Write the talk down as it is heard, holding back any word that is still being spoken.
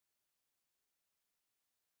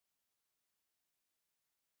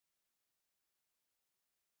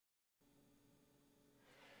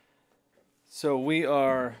So we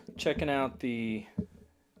are checking out the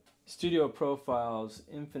Studio Profiles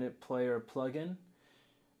Infinite Player plugin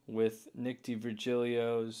with Nick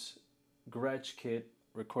DiVirgilio's Gretsch kit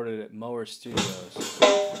recorded at Mower Studios.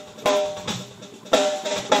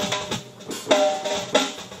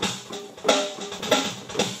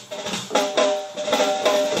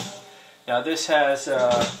 Now this has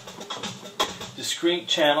a discrete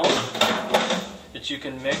channel that you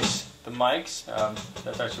can mix the mics.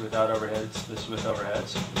 That's actually without overheads. This is with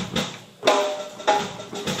overheads.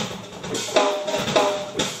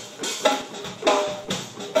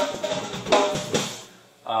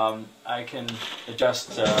 I can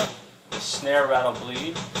adjust the snare rattle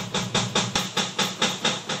bleed.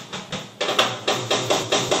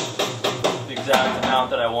 The exact amount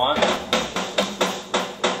that I want.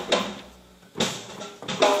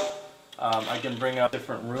 I can bring up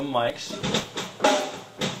different room mics.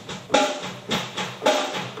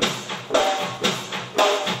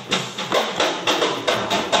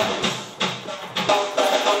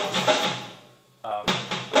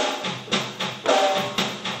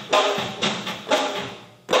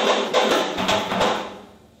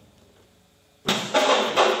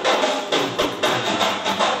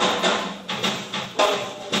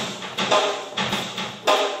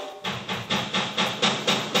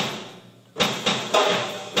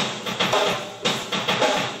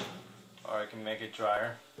 Make it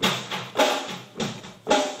drier.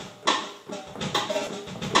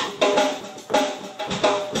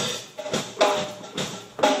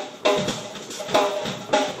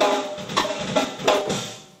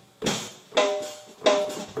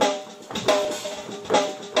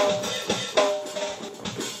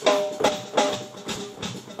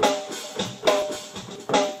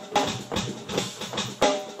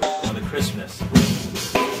 The crispness.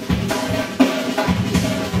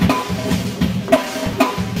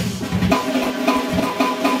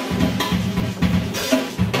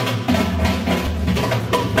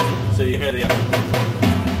 So you hear the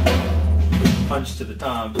punch to the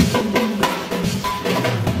tom. Of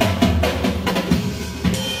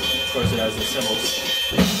course it has the cymbals.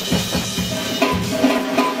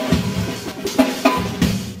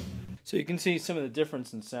 So you can see some of the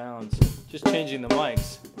difference in sounds just changing the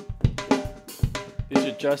mics. These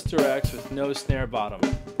are just directs with no snare bottom.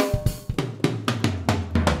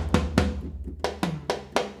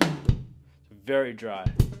 Very dry.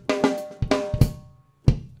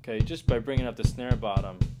 Okay, just by bringing up the snare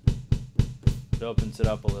bottom, it opens it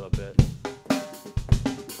up a little bit.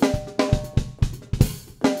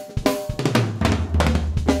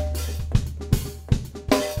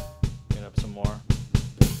 Bring it up some more.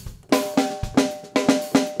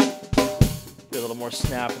 Get a little more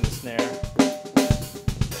snap in the snare.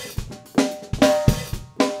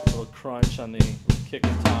 A little crunch on the kick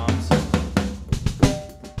and toms.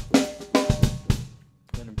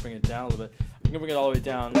 Then bring it down a little bit. I'm going to bring it all the way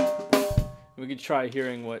down. We can try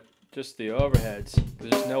hearing what just the overheads, because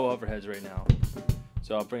there's no overheads right now.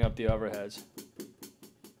 So I'll bring up the overheads.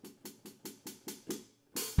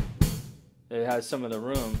 It has some of the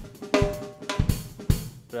room,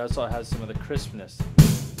 but it also has some of the crispness.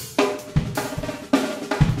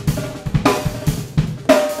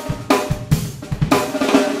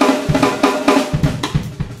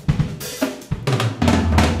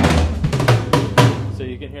 So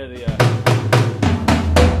you can hear the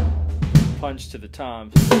punch to the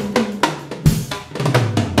toms. Of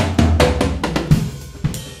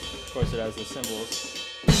course it has the cymbals.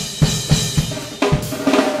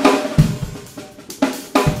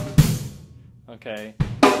 Okay,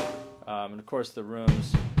 and of course the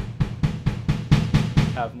rooms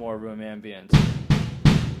have more room ambience.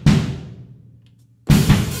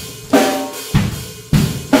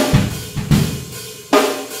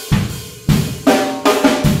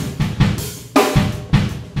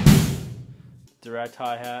 Direct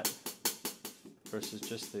hi-hat versus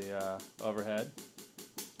just the overhead.